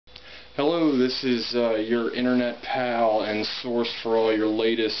Hello, this is your internet pal and source for all your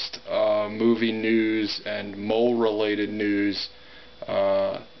latest movie news and mole-related news,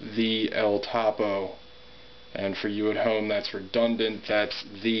 the El Topo. And for you at home, that's redundant. That's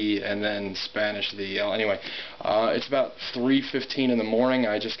the, and then Spanish the El. Anyway, it's about 3:15 in the morning.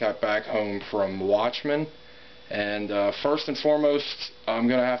 I just got back home from Watchmen. And first and foremost, I'm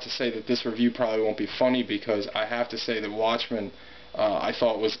going to have to say that this review probably won't be funny because I have to say that Watchmen I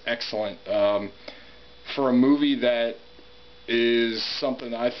thought was excellent. For a movie that is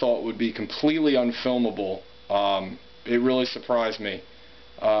something I thought would be completely unfilmable, it really surprised me.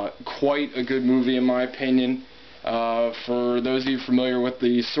 Quite a good movie in my opinion. For those of you familiar with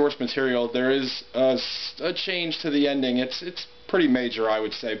the source material, there is a change to the ending. It's pretty major, I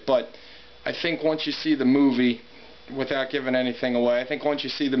would say, but I think once you see the movie, without giving anything away, I think once you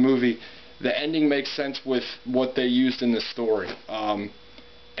see the movie, the ending makes sense with what they used in the story.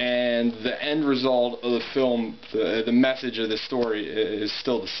 And the end result of the film, the message of the story is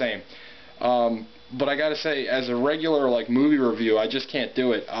still the same. But I gotta say, as a regular movie review, I just can't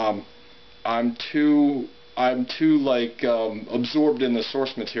do it. I'm too absorbed in the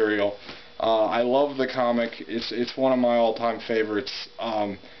source material. I love the comic. It's one of my all-time favorites.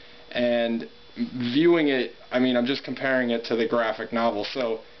 And viewing it, I mean, I'm just comparing it to the graphic novel.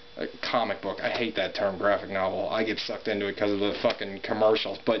 So, comic book. I hate that term, graphic novel. I get sucked into it because of the fucking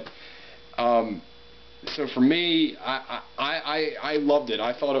commercials. But so for me, I loved it.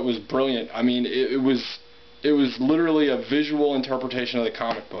 I thought it was brilliant. I mean, it was literally a visual interpretation of the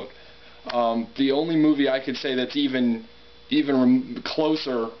comic book. The only movie I could say that's even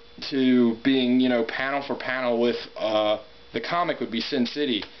closer to being, panel for panel with the comic would be Sin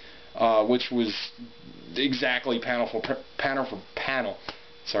City, which was exactly panel for panel.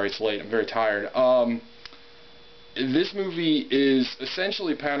 Sorry, it's late. I'm very tired. This movie is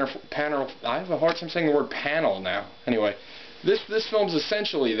essentially panel. I have a hard time saying the word panel now. Anyway, this film's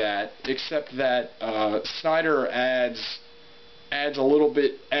essentially that, except that Snyder adds a little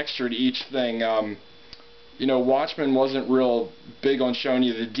bit extra to each thing. Watchmen wasn't real big on showing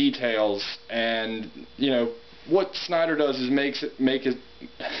you the details, and what Snyder does is make it.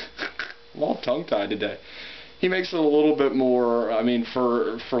 I'm all tongue-tied today. He makes it a little bit more, I mean,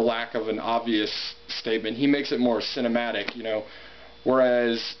 for lack of an obvious statement, he makes it more cinematic,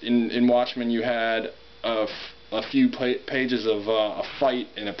 whereas in Watchmen you had a few pages of a fight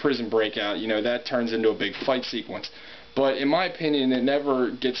in a prison breakout, that turns into a big fight sequence. But in my opinion, it never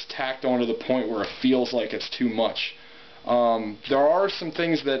gets tacked on to the point where it feels like it's too much. There are some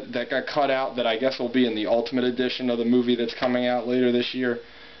things that got cut out that I guess will be in the Ultimate Edition of the movie that's coming out later this year.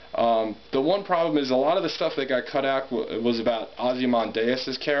 The one problem is a lot of the stuff that got cut out was about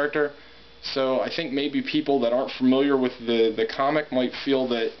Ozymandias' character, so I think maybe people that aren't familiar with the comic might feel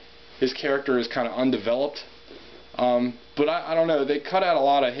that his character is kind of undeveloped. But I don't know, they cut out a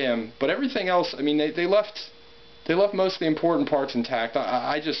lot of him, but everything else, I mean, they left most of the important parts intact.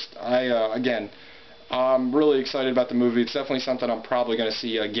 Again, I'm really excited about the movie. It's definitely something I'm probably going to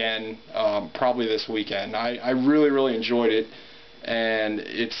see again, probably this weekend. I really enjoyed it. And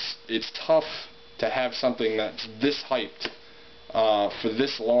it's tough to have something that's this hyped for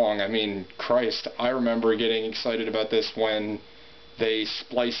this long. I mean, Christ, I remember getting excited about this when they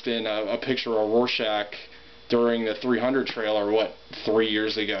spliced in a picture of Rorschach during the 300 trailer, 3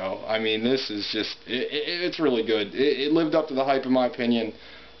 years ago. I mean, this is just, it's really good. It lived up to the hype in my opinion.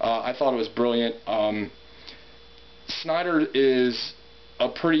 I thought it was brilliant. Snyder is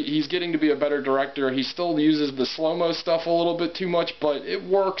he's getting to be a better director. He still uses the slow-mo stuff a little bit too much, but it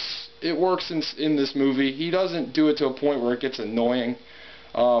works. It works in this movie. He doesn't do it to a point where it gets annoying.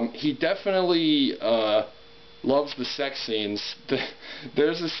 He definitely loves the sex scenes.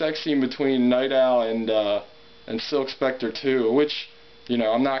 There's a sex scene between Night Owl and Silk Spectre 2, which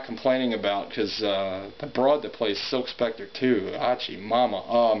I'm not complaining about because the broad that plays Silk Spectre 2, Achi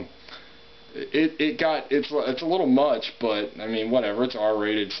Mama. It's a little much, but I mean, whatever, it's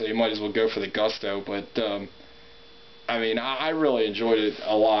R-rated, so you might as well go for the gusto. But I mean, I really enjoyed it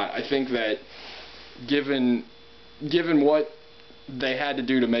a lot. I think that given what they had to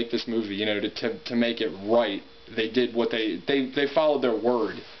do to make this movie, to make it right, they did what they followed their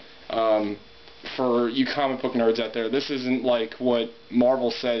word. For you comic book nerds out there, this isn't like what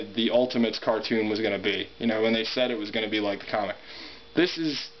Marvel said the Ultimates cartoon was going to be. When they said it was going to be like the comic. This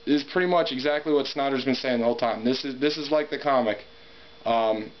is pretty much exactly what Snyder's been saying the whole time. This is like the comic,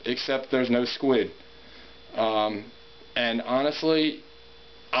 except there's no squid. And honestly,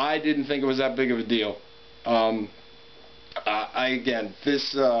 I didn't think it was that big of a deal. Again,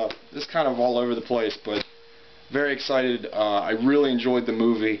 this kind of all over the place, but very excited. I really enjoyed the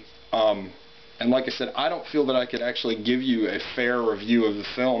movie. And like I said, I don't feel that I could actually give you a fair review of the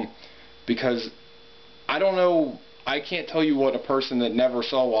film because I don't know, I can't tell you what a person that never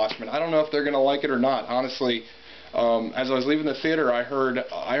saw Watchmen, I don't know if they're going to like it or not. Honestly, as I was leaving the theater, I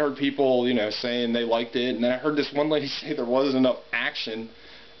heard people, you know, saying they liked it, and then I heard this one lady say there wasn't enough action,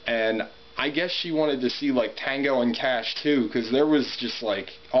 and I guess she wanted to see like Tango and Cash too, because there was just like,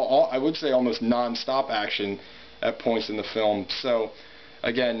 I would say almost non-stop action at points in the film. So,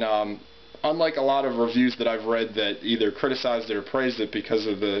 again, unlike a lot of reviews that I've read that either criticized it or praised it because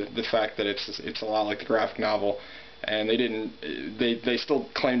of the fact that it's a lot like the graphic novel, and they still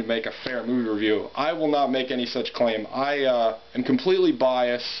claim to make a fair movie review, I will not make any such claim. I am completely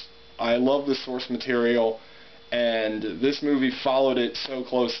biased. I love the source material, and this movie followed it so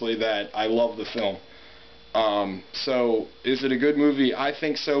closely that I love the film. So, is it a good movie? I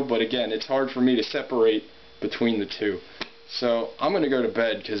think so, but again, it's hard for me to separate between the two. So, I'm going to go to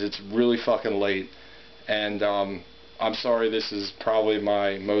bed because it's really fucking late, and I'm sorry this is probably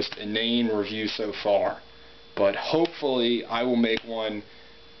my most inane review so far, but hopefully I will make one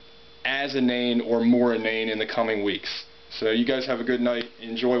as inane or more inane in the coming weeks. So, you guys have a good night,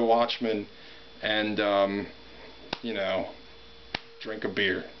 enjoy Watchmen, and, you know, drink a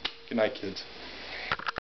beer. Good night, kids.